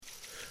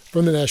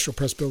From the National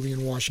Press Building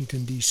in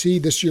Washington, D.C.,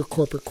 this is your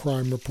Corporate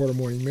Crime Reporter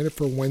Morning Minute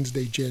for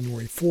Wednesday,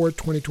 January 4,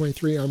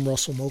 2023. I'm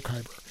Russell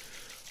Mokhiber.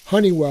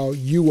 Honeywell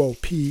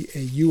UOP, a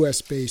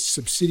U.S.-based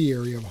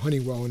subsidiary of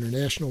Honeywell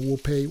International, will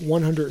pay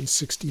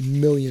 $160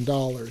 million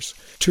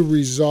to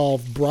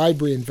resolve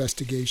bribery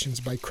investigations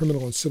by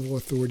criminal and civil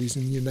authorities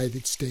in the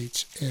United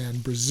States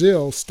and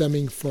Brazil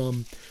stemming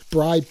from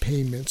bribe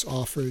payments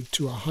offered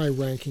to a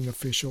high-ranking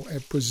official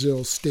at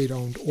Brazil's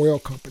state-owned oil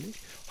company.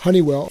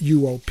 Honeywell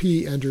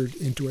UOP entered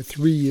into a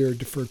 3-year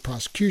deferred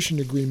prosecution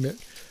agreement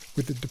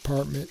with the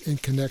department in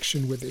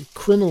connection with a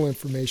criminal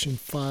information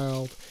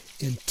filed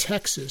in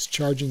Texas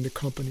charging the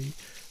company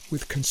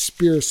with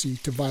conspiracy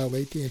to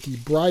violate the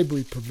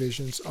anti-bribery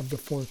provisions of the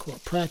Foreign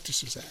Corrupt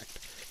Practices Act.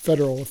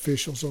 Federal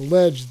officials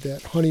alleged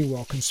that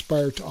Honeywell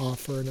conspired to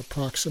offer an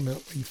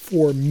approximately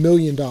 $4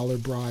 million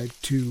bribe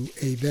to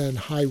a then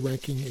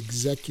high-ranking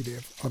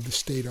executive of the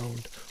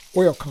state-owned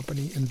oil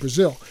company in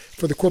Brazil.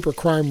 For the Corporate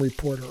Crime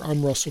Reporter,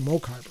 I'm Russell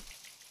Mokhiber.